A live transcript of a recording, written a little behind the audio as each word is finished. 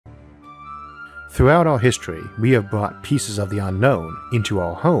Throughout our history, we have brought pieces of the unknown into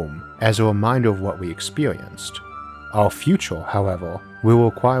our home as a reminder of what we experienced. Our future, however, will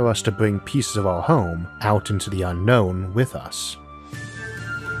require us to bring pieces of our home out into the unknown with us.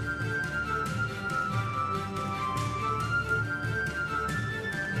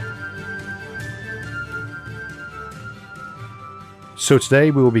 So today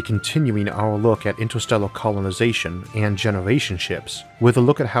we will be continuing our look at interstellar colonization and generation ships, with a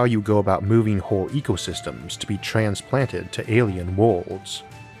look at how you go about moving whole ecosystems to be transplanted to alien worlds.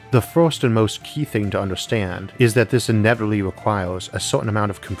 The first and most key thing to understand is that this inevitably requires a certain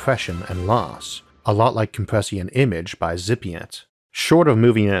amount of compression and loss, a lot like compressing an image by zipping it. Short of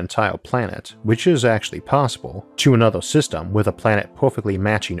moving an entire planet, which is actually possible, to another system with a planet perfectly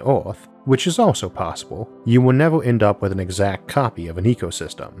matching Earth, which is also possible, you will never end up with an exact copy of an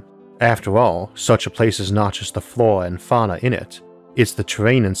ecosystem. After all, such a place is not just the flora and fauna in it, it's the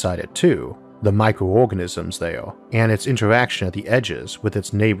terrain inside it too, the microorganisms there, and its interaction at the edges with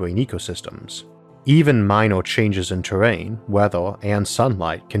its neighboring ecosystems. Even minor changes in terrain, weather, and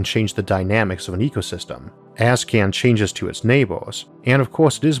sunlight can change the dynamics of an ecosystem, as can changes to its neighbors, and of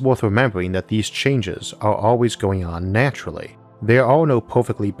course it is worth remembering that these changes are always going on naturally. There are no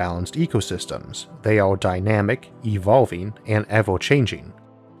perfectly balanced ecosystems, they are dynamic, evolving, and ever-changing.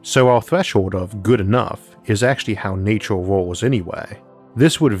 So our threshold of good enough is actually how nature rolls anyway.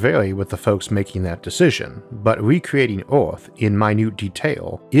 This would vary with the folks making that decision, but recreating Earth in minute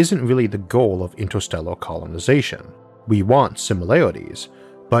detail isn't really the goal of interstellar colonization. We want similarities,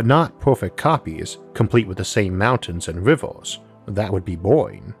 but not perfect copies, complete with the same mountains and rivers. That would be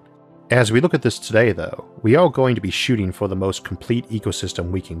boring. As we look at this today though, we are going to be shooting for the most complete ecosystem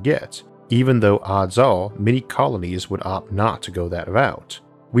we can get, even though odds are many colonies would opt not to go that route.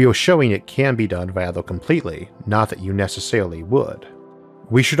 We are showing it can be done rather completely, not that you necessarily would.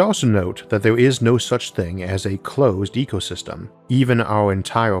 We should also note that there is no such thing as a closed ecosystem. Even our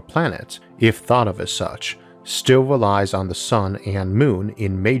entire planet, if thought of as such, still relies on the sun and moon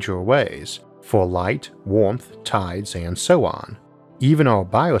in major ways, for light, warmth, tides, and so on. Even our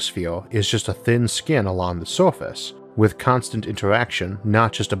biosphere is just a thin skin along the surface, with constant interaction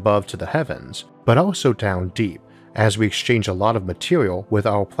not just above to the heavens, but also down deep, as we exchange a lot of material with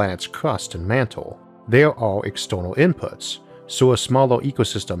our planet's crust and mantle. There are external inputs, so a smaller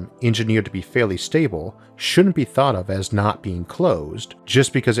ecosystem engineered to be fairly stable shouldn't be thought of as not being closed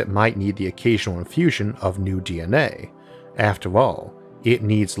just because it might need the occasional infusion of new DNA. After all, it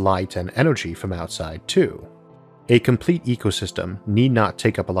needs light and energy from outside too. A complete ecosystem need not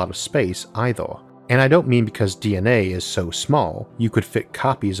take up a lot of space either, and I don't mean because DNA is so small you could fit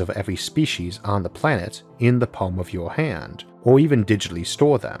copies of every species on the planet in the palm of your hand, or even digitally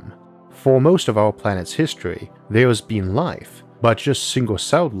store them. For most of our planet's history, there has been life, but just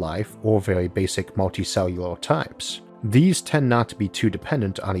single-celled life or very basic multicellular types. These tend not to be too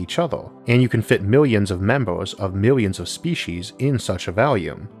dependent on each other, and you can fit millions of members of millions of species in such a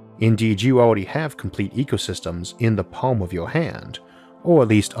volume. Indeed, you already have complete ecosystems in the palm of your hand, or at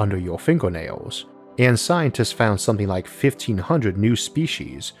least under your fingernails, and scientists found something like 1,500 new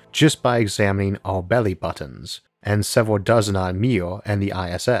species just by examining our belly buttons, and several dozen on Mir and the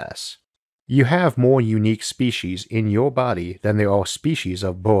ISS. You have more unique species in your body than there are species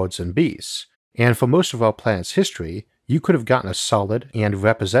of birds and beasts, and for most of our planet's history, you could have gotten a solid and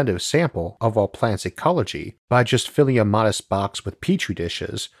representative sample of our planet's ecology by just filling a modest box with petri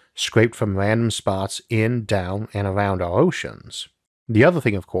dishes scraped from random spots in, down, and around our oceans. The other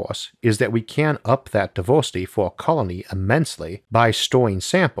thing, of course, is that we can up that diversity for a colony immensely by storing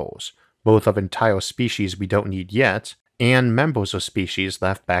samples, both of entire species we don't need yet, and members of species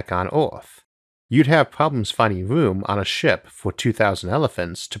left back on Earth. You'd have problems finding room on a ship for 2,000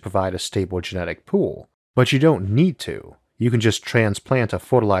 elephants to provide a stable genetic pool, but you don't need to. You can just transplant a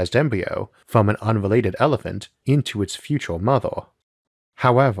fertilized embryo from an unrelated elephant into its future mother.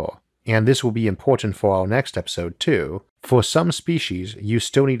 However, and this will be important for our next episode too, for some species you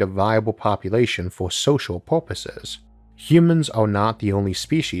still need a viable population for social purposes. Humans are not the only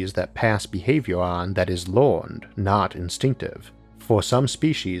species that pass behavior on that is learned, not instinctive. For some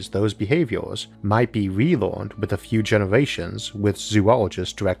species, those behaviors might be relearned with a few generations with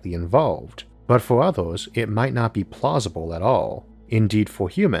zoologists directly involved, but for others it might not be plausible at all. Indeed, for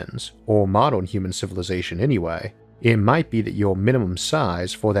humans, or modern human civilization anyway, it might be that your minimum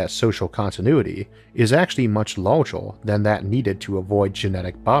size for that social continuity is actually much larger than that needed to avoid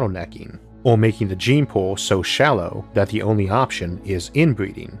genetic bottlenecking, or making the gene pool so shallow that the only option is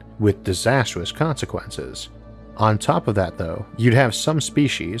inbreeding, with disastrous consequences. On top of that though, you'd have some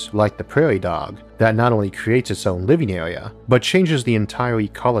species, like the prairie dog, that not only creates its own living area, but changes the entire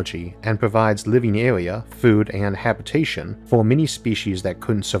ecology and provides living area, food, and habitation for many species that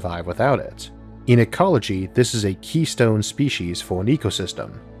couldn't survive without it. In ecology, this is a keystone species for an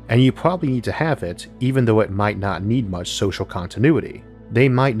ecosystem, and you probably need to have it even though it might not need much social continuity. They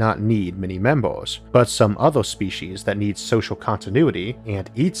might not need many members, but some other species that need social continuity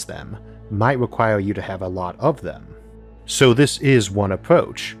and eats them might require you to have a lot of them. So this is one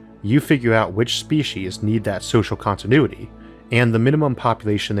approach. You figure out which species need that social continuity, and the minimum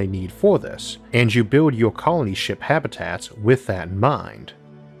population they need for this, and you build your colony ship habitats with that in mind.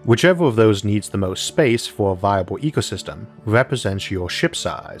 Whichever of those needs the most space for a viable ecosystem represents your ship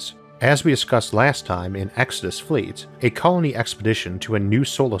size. As we discussed last time in Exodus Fleet, a colony expedition to a new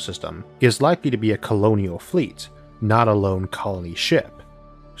solar system is likely to be a colonial fleet, not a lone colony ship.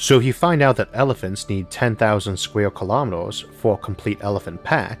 So if you find out that elephants need 10,000 square kilometers for a complete elephant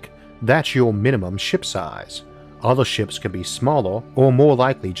pack, that's your minimum ship size. Other ships could be smaller or more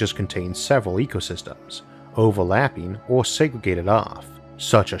likely just contain several ecosystems, overlapping or segregated off.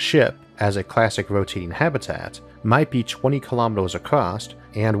 Such a ship, as a classic rotating habitat, might be 20 kilometers across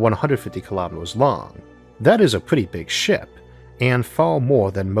and 150 kilometers long. That is a pretty big ship, and far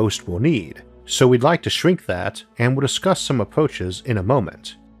more than most will need, so we'd like to shrink that, and we'll discuss some approaches in a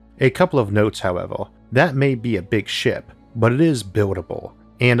moment. A couple of notes, however: that may be a big ship, but it is buildable,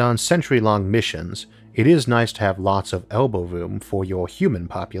 and on century-long missions, it is nice to have lots of elbow room for your human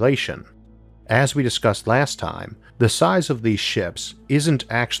population. As we discussed last time, the size of these ships isn't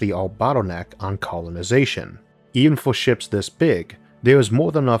actually our bottleneck on colonization. Even for ships this big, there is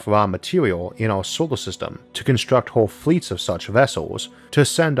more than enough raw material in our solar system to construct whole fleets of such vessels to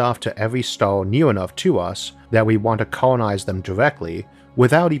send off to every star near enough to us that we want to colonize them directly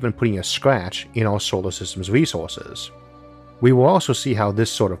without even putting a scratch in our solar system's resources. We will also see how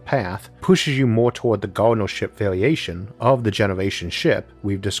this sort of path pushes you more toward the Gardner ship variation of the generation ship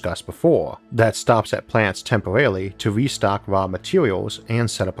we've discussed before, that stops at planets temporarily to restock raw materials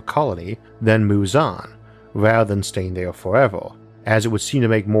and set up a colony, then moves on, rather than staying there forever, as it would seem to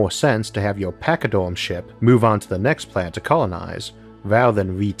make more sense to have your pachyderm ship move on to the next planet to colonize, rather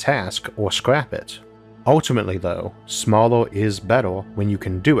than retask or scrap it. Ultimately though, smaller is better when you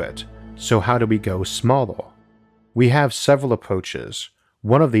can do it, so how do we go smaller? We have several approaches.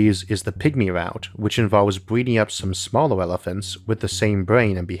 One of these is the pygmy route, which involves breeding up some smaller elephants with the same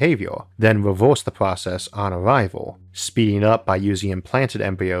brain and behavior, then reverse the process on arrival, speeding up by using implanted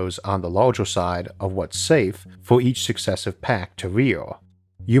embryos on the larger side of what's safe for each successive pack to rear.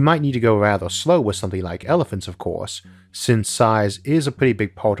 You might need to go rather slow with something like elephants, of course, since size is a pretty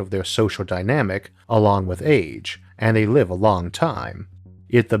big part of their social dynamic along with age, and they live a long time.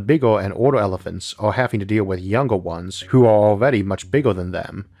 If the bigger and older elephants are having to deal with younger ones who are already much bigger than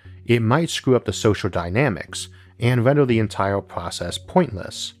them, it might screw up the social dynamics and render the entire process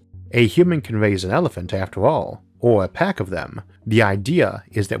pointless. A human can raise an elephant after all, or a pack of them. The idea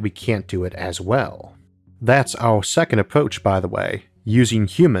is that we can't do it as well. That's our second approach, by the way, using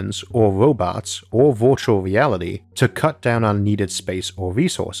humans or robots or virtual reality to cut down on needed space or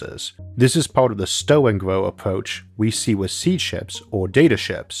resources. This is part of the stow and grow approach we see with seed ships or data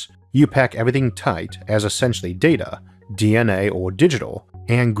ships. You pack everything tight as essentially data, DNA or digital,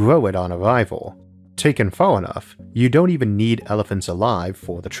 and grow it on arrival. Taken far enough, you don't even need elephants alive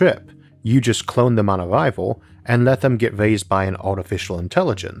for the trip. You just clone them on arrival and let them get raised by an artificial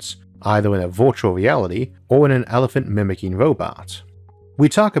intelligence, either in a virtual reality or in an elephant mimicking robot. We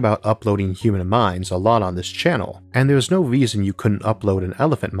talk about uploading human minds a lot on this channel, and there's no reason you couldn't upload an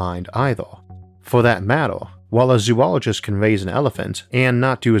elephant mind either. For that matter, while a zoologist can raise an elephant and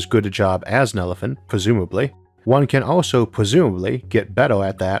not do as good a job as an elephant, presumably, one can also presumably get better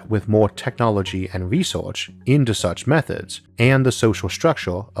at that with more technology and research into such methods and the social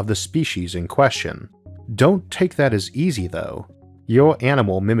structure of the species in question. Don't take that as easy though. Your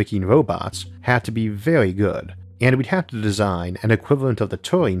animal mimicking robots have to be very good, and we'd have to design an equivalent of the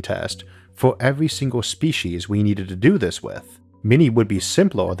Turing test for every single species we needed to do this with. Many would be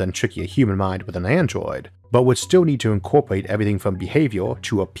simpler than tricking a human mind with an android, but would still need to incorporate everything from behavior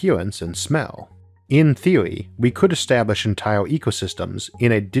to appearance and smell. In theory, we could establish entire ecosystems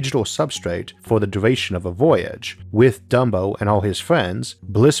in a digital substrate for the duration of a voyage, with Dumbo and all his friends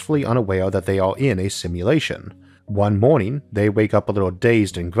blissfully unaware that they are in a simulation. One morning, they wake up a little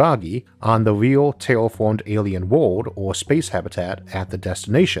dazed and groggy on the real terraformed alien world or space habitat at the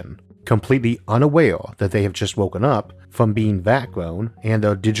destination, completely unaware that they have just woken up from being vat-grown and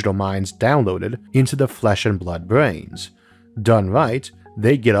their digital minds downloaded into the flesh and blood brains. Done right,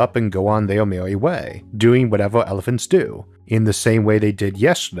 they get up and go on their merry way, doing whatever elephants do, in the same way they did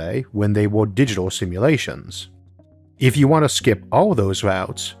yesterday when they were digital simulations. If you want to skip all those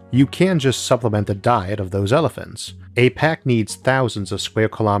routes, you can just supplement the diet of those elephants. A pack needs thousands of square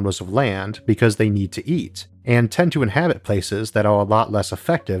kilometers of land because they need to eat, and tend to inhabit places that are a lot less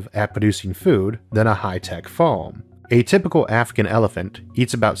effective at producing food than a high-tech farm. A typical African elephant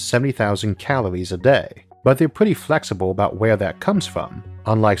eats about 70,000 calories a day, but they're pretty flexible about where that comes from,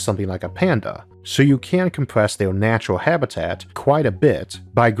 unlike something like a panda, so you can compress their natural habitat quite a bit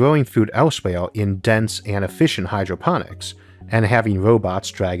by growing food elsewhere in dense and efficient hydroponics, and having robots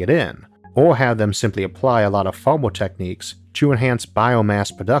drag it in, or have them simply apply a lot of farmer techniques to enhance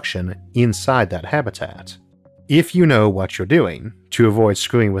biomass production inside that habitat. If you know what you're doing, to avoid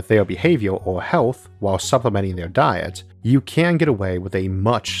screwing with their behavior or health while supplementing their diet, you can get away with a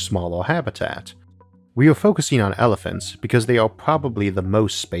much smaller habitat. We are focusing on elephants because they are probably the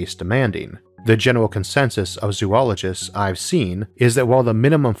most space demanding. The general consensus of zoologists I've seen is that while the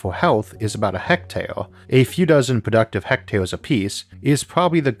minimum for health is about a hectare, a few dozen productive hectares apiece is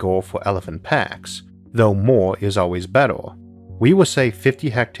probably the goal for elephant packs, though more is always better. We will say 50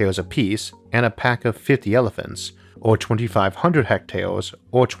 hectares apiece and a pack of 50 elephants, or 2,500 hectares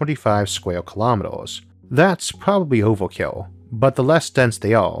or 25 square kilometers. That's probably overkill, but the less dense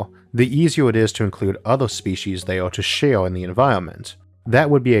they are, the easier it is to include other species they are to share in the environment.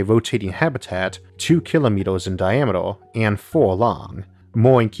 That would be a rotating habitat 2 kilometers in diameter and 4 long,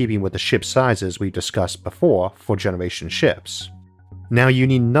 more in keeping with the ship sizes we discussed before for generation ships. Now you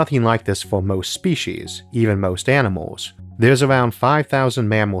need nothing like this for most species, even most animals. There's around 5,000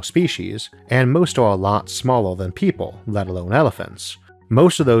 mammal species, and most are a lot smaller than people, let alone elephants.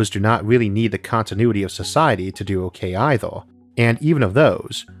 Most of those do not really need the continuity of society to do okay either, and even of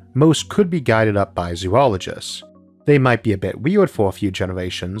those, most could be guided up by zoologists. They might be a bit weird for a few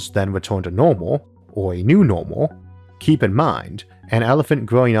generations, then return to normal, or a new normal. Keep in mind, an elephant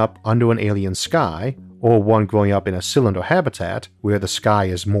growing up under an alien sky, or one growing up in a cylinder habitat where the sky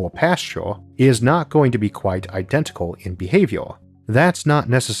is more pasture, is not going to be quite identical in behavior. That's not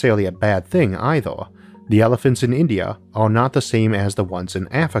necessarily a bad thing either. The elephants in India are not the same as the ones in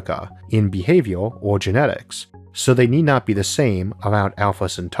Africa in behavior or genetics, so they need not be the same around Alpha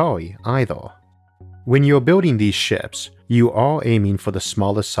Centauri either. When you're building these ships, you are aiming for the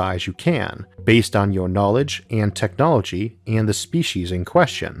smallest size you can, based on your knowledge and technology and the species in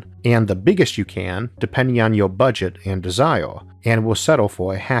question, and the biggest you can depending on your budget and desire, and will settle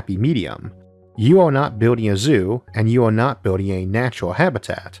for a happy medium. You are not building a zoo, and you are not building a natural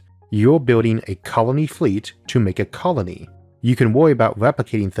habitat. You're building a colony fleet to make a colony. You can worry about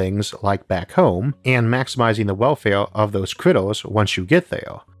replicating things like back home, and maximizing the welfare of those critters once you get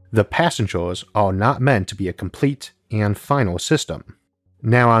there. The passengers are not meant to be a complete and final system.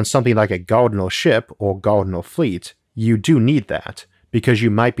 Now on something like a Gardner ship or Gardner fleet, you do need that, because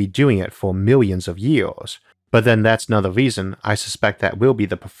you might be doing it for millions of years, but then that's another reason I suspect that will be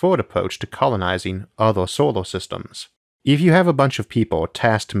the preferred approach to colonizing other solar systems. If you have a bunch of people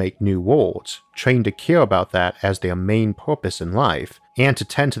tasked to make new worlds, trained to care about that as their main purpose in life, and to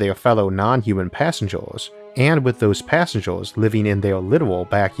tend to their fellow non-human passengers, and with those passengers living in their literal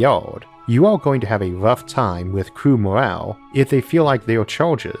backyard, you are going to have a rough time with crew morale if they feel like their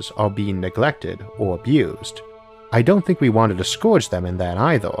charges are being neglected or abused. I don't think we want to discourage them in that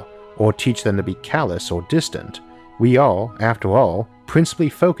either, or teach them to be callous or distant. We are, after all, principally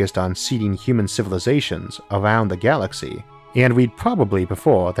focused on seeding human civilizations around the galaxy, and we'd probably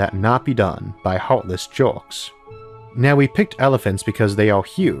prefer that not be done by heartless jerks. Now we picked elephants because they are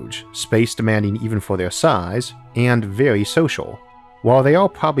huge, space demanding even for their size, and very social. While they are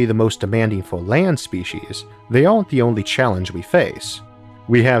probably the most demanding for land species, they aren't the only challenge we face.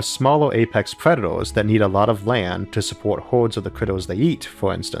 We have smaller apex predators that need a lot of land to support hordes of the critters they eat,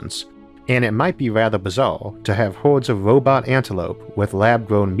 for instance, and it might be rather bizarre to have hordes of robot antelope with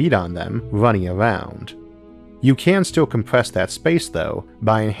lab-grown meat on them running around. You can still compress that space though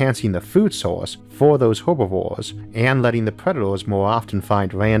by enhancing the food source for those herbivores and letting the predators more often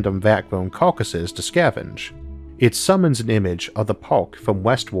find random vat-grown carcasses to scavenge. It summons an image of the park from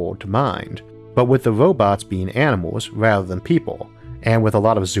Westworld to mind, but with the robots being animals rather than people, and with a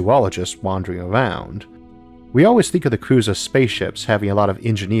lot of zoologists wandering around. We always think of the crews of spaceships having a lot of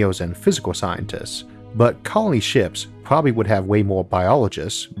engineers and physical scientists, but colony ships probably would have way more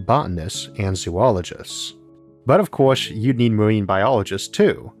biologists, botanists, and zoologists. But of course, you'd need marine biologists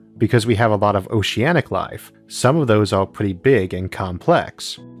too, because we have a lot of oceanic life. Some of those are pretty big and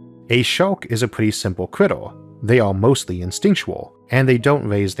complex. A shark is a pretty simple critter. They are mostly instinctual, and they don't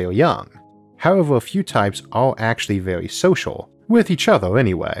raise their young. However, a few types are actually very social, With each other,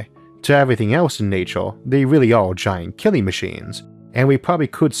 anyway. To everything else in nature, they really are giant killing machines, and we probably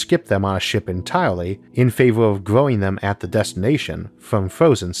could skip them on a ship entirely in favor of growing them at the destination from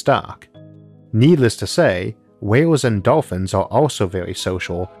frozen stock. Needless to say, whales and dolphins are also very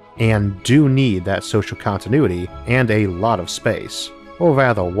social and do need that social continuity and a lot of space, or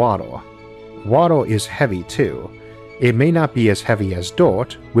rather water. Water is heavy too. It may not be as heavy as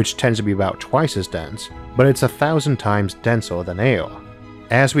dirt, which tends to be about twice as dense, but it's 1,000 times denser than air.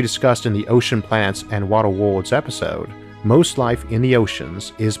 As we discussed in the Ocean Planets and Water Worlds episode, most life in the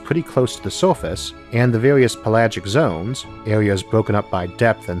oceans is pretty close to the surface, and the various pelagic zones, areas broken up by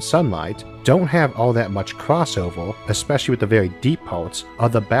depth and sunlight, don't have all that much crossover, especially with the very deep parts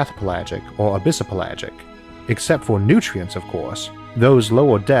of the bathypelagic or abyssopelagic. Except for nutrients, of course. Those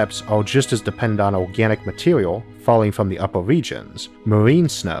lower depths are just as dependent on organic material falling from the upper regions, marine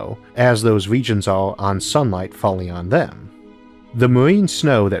snow, as those regions are on sunlight falling on them. The marine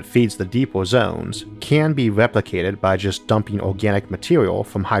snow that feeds the deeper zones can be replicated by just dumping organic material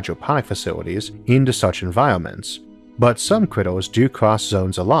from hydroponic facilities into such environments, but some critters do cross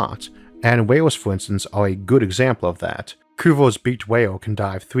zones a lot, and whales for instance are a good example of that. Cuvier beaked whale can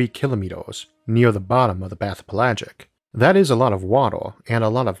dive 3 kilometers, near the bottom of the bathypelagic. That is a lot of water, and a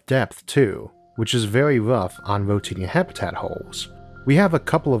lot of depth too, which is very rough on rotating habitat holes. We have a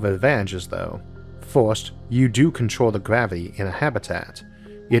couple of advantages though. First, you do control the gravity in a habitat.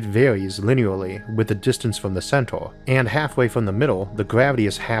 It varies linearly with the distance from the center, and halfway from the middle, the gravity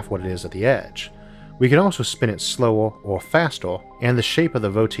is half what it is at the edge. We can also spin it slower or faster, and the shape of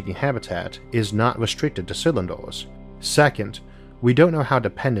the rotating habitat is not restricted to cylinders. Second, we don't know how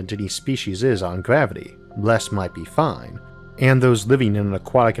dependent any species is on gravity, less might be fine, and those living in an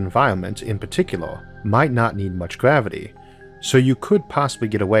aquatic environment in particular might not need much gravity, so you could possibly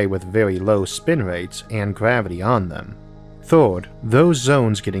get away with very low spin rates and gravity on them. Third, those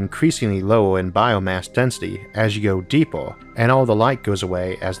zones get increasingly lower in biomass density as you go deeper, and all the light goes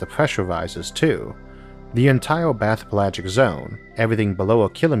away as the pressure rises too. The entire bathypelagic zone, everything below 1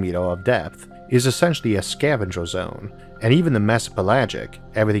 kilometer of depth, is essentially a scavenger zone, and even the mesopelagic,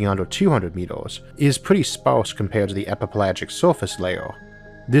 everything under 200 meters, is pretty sparse compared to the epipelagic surface layer.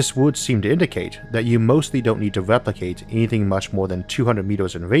 This would seem to indicate that you mostly don't need to replicate anything much more than 200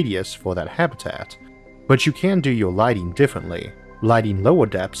 meters in radius for that habitat, but you can do your lighting differently, lighting lower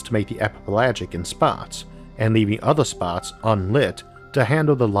depths to make the epipelagic in spots, and leaving other spots unlit to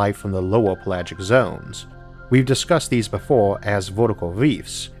handle the light from the lower pelagic zones. We've discussed these before as vertical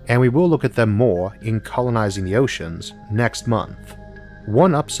reefs, and we will look at them more in Colonizing the Oceans next month.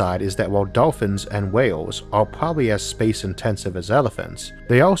 One upside is that while dolphins and whales are probably as space intensive as elephants,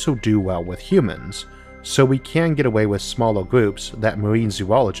 they also do well with humans, so we can get away with smaller groups that marine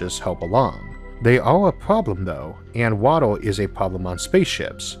zoologists help along. They are a problem though, and water is a problem on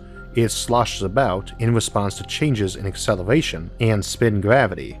spaceships. It sloshes about in response to changes in acceleration and spin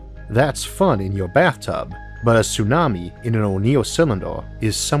gravity. That's fun in your bathtub, but a tsunami in an O'Neill cylinder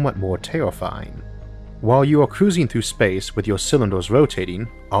is somewhat more terrifying. While you are cruising through space with your cylinders rotating,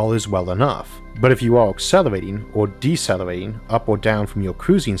 all is well enough, but if you are accelerating or decelerating up or down from your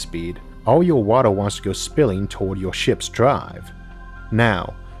cruising speed, all your water wants to go spilling toward your ship's drive.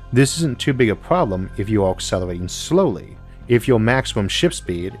 Now, this isn't too big a problem if you are accelerating slowly. If your maximum ship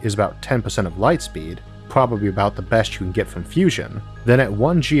speed is about 10% of light speed, probably about the best you can get from fusion, then at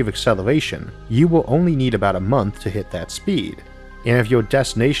 1 g of acceleration, you will only need about a month to hit that speed. And if your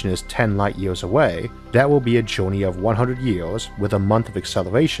destination is 10 light years away, that will be a journey of 100 years with a month of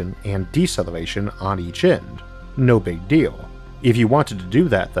acceleration and deceleration on each end. No big deal. If you wanted to do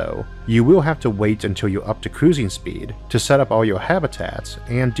that though, you will have to wait until you're up to cruising speed to set up all your habitats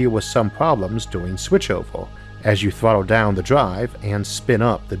and deal with some problems during switchover, as you throttle down the drive and spin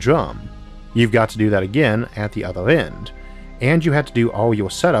up the drum. You've got to do that again at the other end, and you had to do all your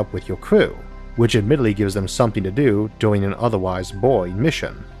setup with your crew, which admittedly gives them something to do during an otherwise boring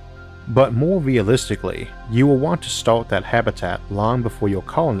mission. But more realistically, you will want to start that habitat long before your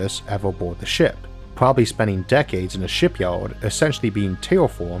colonists ever board the ship, probably spending decades in a shipyard essentially being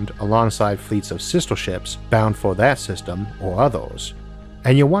terraformed alongside fleets of sister ships bound for that system or others.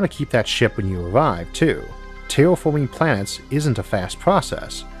 And you'll want to keep that ship when you arrive too. Terraforming planets isn't a fast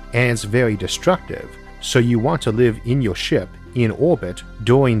process, and it's very destructive, so you want to live in your ship in orbit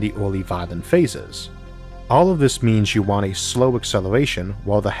during the early violent phases. All of this means you want a slow acceleration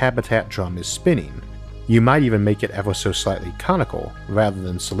while the habitat drum is spinning. You might even make it ever so slightly conical rather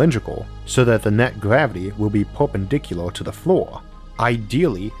than cylindrical, so that the net gravity will be perpendicular to the floor.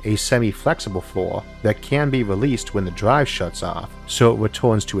 Ideally, a semi-flexible floor that can be released when the drive shuts off, so it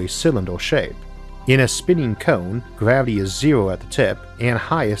returns to a cylinder shape. In a spinning cone, gravity is 0 at the tip and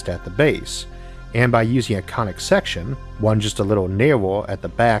highest at the base, and by using a conic section, one just a little narrower at the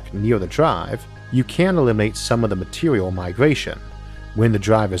back near the drive, you can eliminate some of the material migration. When the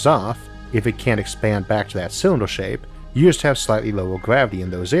drive is off, if it can't expand back to that cylinder shape, you just have slightly lower gravity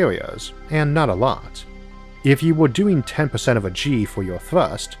in those areas, and not a lot. If you were doing 10% of a G for your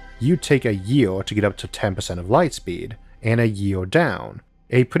thrust, you'd take a year to get up to 10% of light speed, and a year down,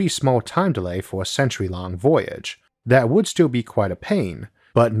 a pretty small time delay for a century-long voyage. That would still be quite a pain,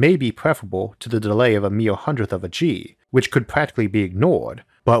 but may be preferable to the delay of a mere hundredth of a G, which could practically be ignored,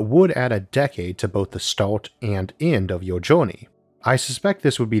 but would add a decade to both the start and end of your journey. I suspect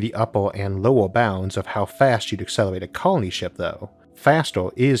this would be the upper and lower bounds of how fast you'd accelerate a colony ship though. Faster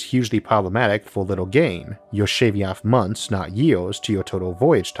is hugely problematic for little gain, you're shaving off months, not years, to your total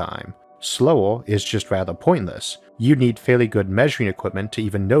voyage time. Slower is just rather pointless, you'd need fairly good measuring equipment to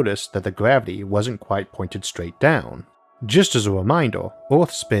even notice that the gravity wasn't quite pointed straight down. Just as a reminder,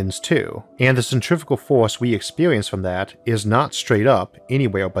 Earth spins too, and the centrifugal force we experience from that is not straight up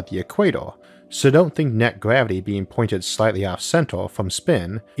anywhere but the equator, so don't think net gravity being pointed slightly off-center from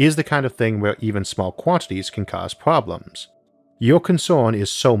spin is the kind of thing where even small quantities can cause problems. Your concern is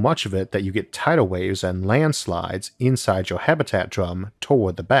so much of it that you get tidal waves and landslides inside your habitat drum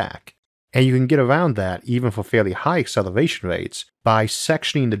toward the back, and you can get around that even for fairly high acceleration rates by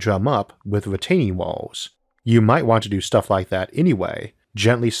sectioning the drum up with retaining walls. You might want to do stuff like that anyway,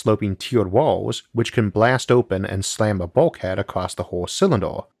 gently sloping tiered walls which can blast open and slam a bulkhead across the whole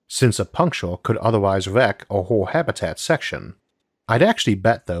cylinder, since a puncture could otherwise wreck a whole habitat section. I'd actually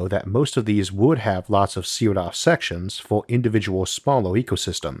bet though that most of these would have lots of sealed off sections for individual smaller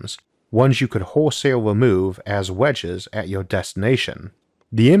ecosystems, ones you could wholesale remove as wedges at your destination.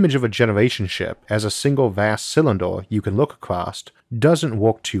 The image of a generation ship as a single vast cylinder you can look across doesn't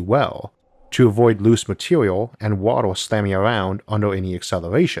work too well. To avoid loose material and water slamming around under any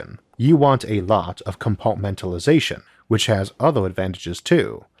acceleration, you want a lot of compartmentalization, which has other advantages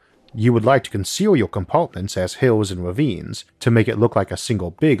too. You would like to conceal your compartments as hills and ravines to make it look like a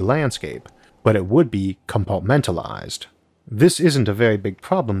single big landscape, but it would be compartmentalized. This isn't a very big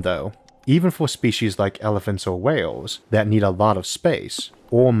problem though, even for species like elephants or whales that need a lot of space,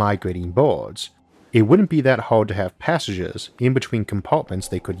 or migrating birds. It wouldn't be that hard to have passages in between compartments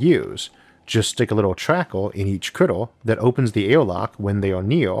they could use. Just stick a little tracker in each critter that opens the airlock when they are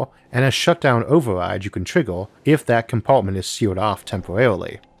near, and a shutdown override you can trigger if that compartment is sealed off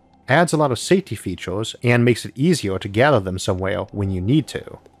temporarily. Adds a lot of safety features and makes it easier to gather them somewhere when you need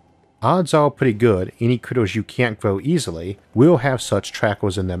to. Odds are pretty good any critters you can't grow easily will have such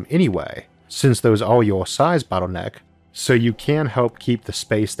trackers in them anyway, since those are your size bottleneck, so you can help keep the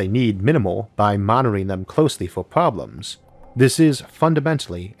space they need minimal by monitoring them closely for problems. This is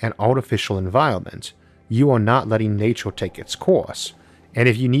fundamentally an artificial environment. You are not letting nature take its course, and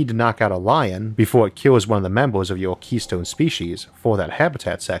if you need to knock out a lion before it kills one of the members of your keystone species for that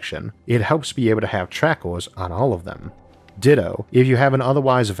habitat section, it helps be able to have trackers on all of them. Ditto, if you have an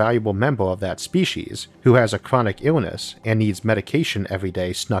otherwise valuable member of that species who has a chronic illness and needs medication every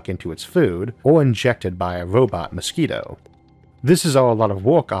day snuck into its food or injected by a robot mosquito. This is all a lot of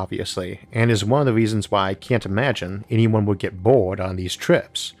work obviously, and is one of the reasons why I can't imagine anyone would get bored on these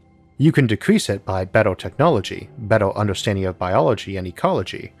trips. You can decrease it by better technology, better understanding of biology and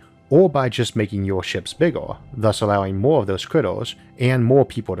ecology, or by just making your ships bigger, thus allowing more of those critters and more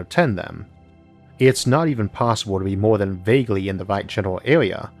people to tend them. It's not even possible to be more than vaguely in the right general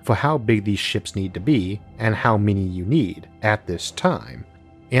area for how big these ships need to be and how many you need at this time.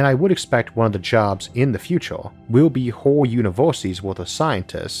 And I would expect one of the jobs in the future will be whole universities worth of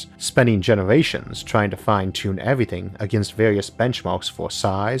scientists spending generations trying to fine-tune everything against various benchmarks for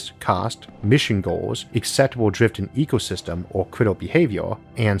size, cost, mission goals, acceptable drift in ecosystem or critter behavior,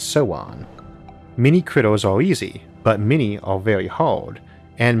 and so on. Many critters are easy, but many are very hard,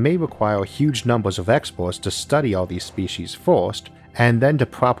 and may require huge numbers of experts to study all these species first, and then to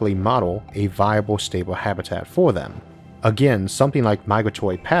properly model a viable stable habitat for them. Again, something like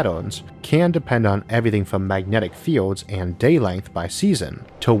migratory patterns can depend on everything from magnetic fields and day length by season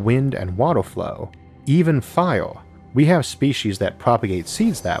to wind and water flow, even fire. We have species that propagate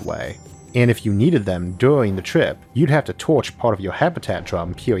seeds that way, and if you needed them during the trip, you'd have to torch part of your habitat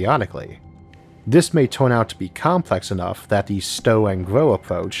drum periodically. This may turn out to be complex enough that the stow and grow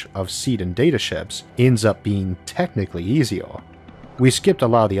approach of seed and data ships ends up being technically easier. We skipped a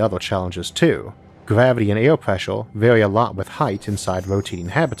lot of the other challenges too. Gravity and air pressure vary a lot with height inside rotating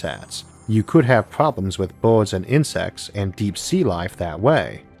habitats. You could have problems with birds and insects and deep sea life that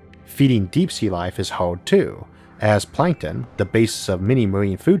way. Feeding deep sea life is hard too, as plankton, the basis of many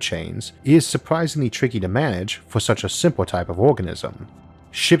marine food chains, is surprisingly tricky to manage for such a simple type of organism.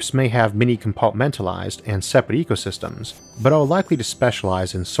 Ships may have many compartmentalized and separate ecosystems, but are likely to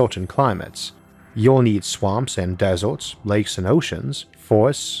specialize in certain climates. You'll need swamps and deserts, lakes and oceans,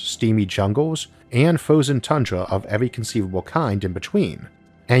 forests, steamy jungles, and frozen tundra of every conceivable kind in between.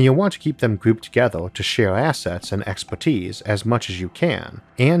 And you'll want to keep them grouped together to share assets and expertise as much as you can,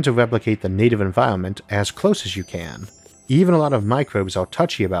 and to replicate the native environment as close as you can. Even a lot of microbes are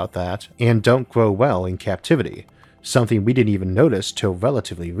touchy about that and don't grow well in captivity, something we didn't even notice till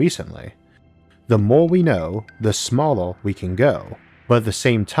relatively recently. The more we know, the smaller we can go, but at the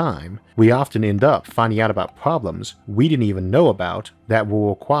same time, we often end up finding out about problems we didn't even know about that will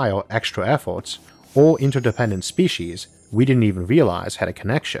require extra efforts, or interdependent species we didn't even realize had a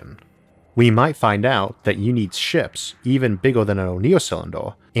connection. We might find out that you need ships even bigger than an O'Neill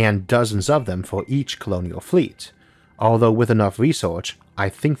cylinder, and dozens of them for each colonial fleet, although with enough research, I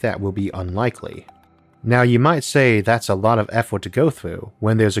think that will be unlikely. Now you might say that's a lot of effort to go through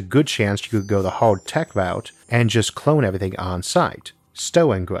when there's a good chance you could go the hard tech route and just clone everything on site,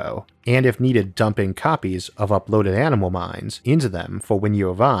 stow and grow, and if needed dump in copies of uploaded animal minds into them for when you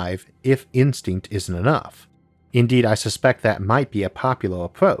arrive if instinct isn't enough. Indeed, I suspect that might be a popular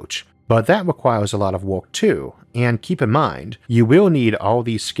approach, but that requires a lot of work too, and keep in mind, you will need all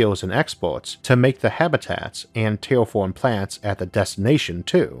these skills and experts to make the habitats and terraform plants at the destination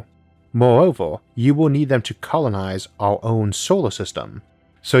too. Moreover, you will need them to colonize our own solar system,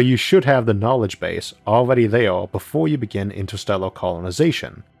 so you should have the knowledge base already there before you begin interstellar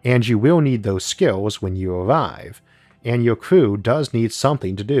colonization, and you will need those skills when you arrive, and your crew does need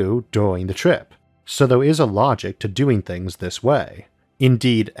something to do during the trip. So there is a logic to doing things this way.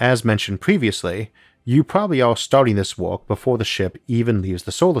 Indeed, as mentioned previously, you probably are starting this work before the ship even leaves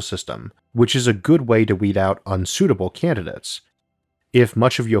the solar system, which is a good way to weed out unsuitable candidates. If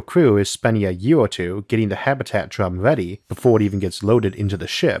much of your crew is spending a year or two getting the habitat drum ready before it even gets loaded into the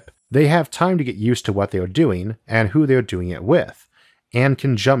ship, they have time to get used to what they are doing and who they are doing it with, and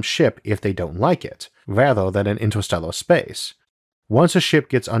can jump ship if they don't like it, rather than in interstellar space. Once a ship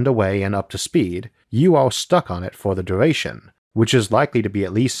gets underway and up to speed, you are stuck on it for the duration, which is likely to be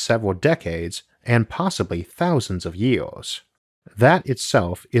at least several decades and possibly thousands of years. That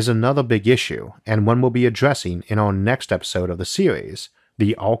itself is another big issue, and one we'll be addressing in our next episode of the series,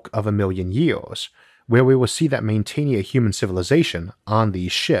 The Ark of a Million Years, where we will see that maintaining a human civilization on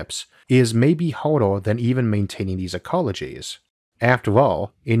these ships is maybe harder than even maintaining these ecologies. After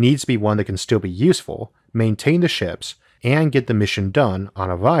all, it needs to be one that can still be useful, maintain the ships, and get the mission done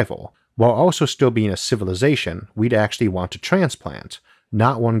on arrival, while also still being a civilization we'd actually want to transplant,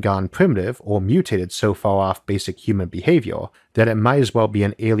 not one gone primitive or mutated so far off basic human behavior that it might as well be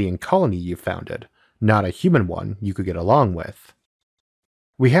an alien colony you founded, not a human one you could get along with.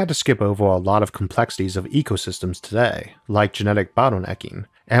 We had to skip over a lot of complexities of ecosystems today, like genetic bottlenecking,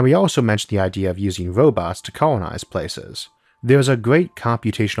 and we also mentioned the idea of using robots to colonize places. There's a great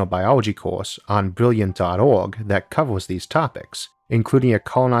computational biology course on brilliant.org that covers these topics, including a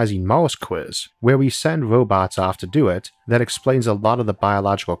colonizing Mars quiz, where we send robots off to do it that explains a lot of the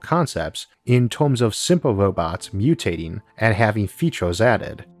biological concepts in terms of simple robots mutating and having features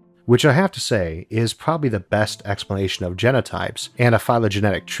added, which I have to say is probably the best explanation of genotypes and a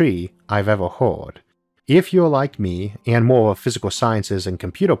phylogenetic tree I've ever heard. If you're like me, and more of a physical sciences and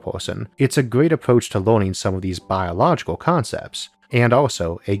computer person, it's a great approach to learning some of these biological concepts, and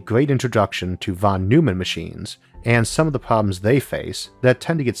also a great introduction to von Neumann machines, and some of the problems they face that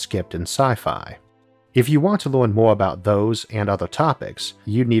tend to get skipped in sci-fi. If you want to learn more about those and other topics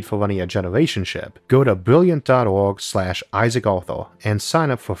you'd need for running a generation ship, go to brilliant.org/IsaacArthur and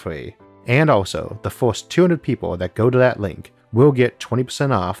sign up for free. And also, the first 200 people that go to that link will get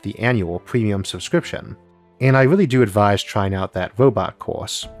 20% off the annual premium subscription. And I really do advise trying out that robot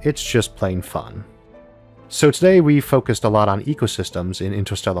course, it's just plain fun. So today we focused a lot on ecosystems in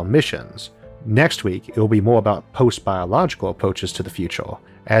interstellar missions. Next week it will be more about post-biological approaches to the future,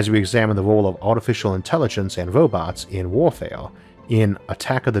 as we examine the role of artificial intelligence and robots in warfare, in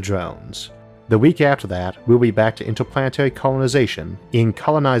Attack of the Drones. The week after that, we'll be back to interplanetary colonization in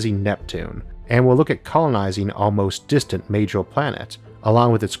Colonizing Neptune, and we'll look at colonizing our most distant major planet,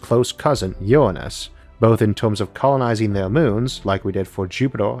 along with its close cousin Uranus, both in terms of colonizing their moons, like we did for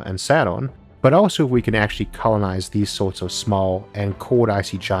Jupiter and Saturn, but also if we can actually colonize these sorts of small and cold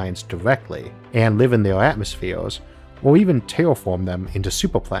icy giants directly, and live in their atmospheres, or even terraform them into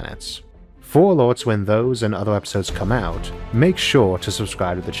superplanets. For alerts when those and other episodes come out, make sure to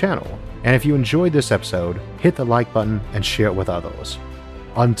subscribe to the channel, and if you enjoyed this episode, hit the like button and share it with others.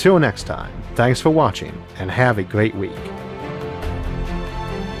 Until next time, thanks for watching, and have a great week.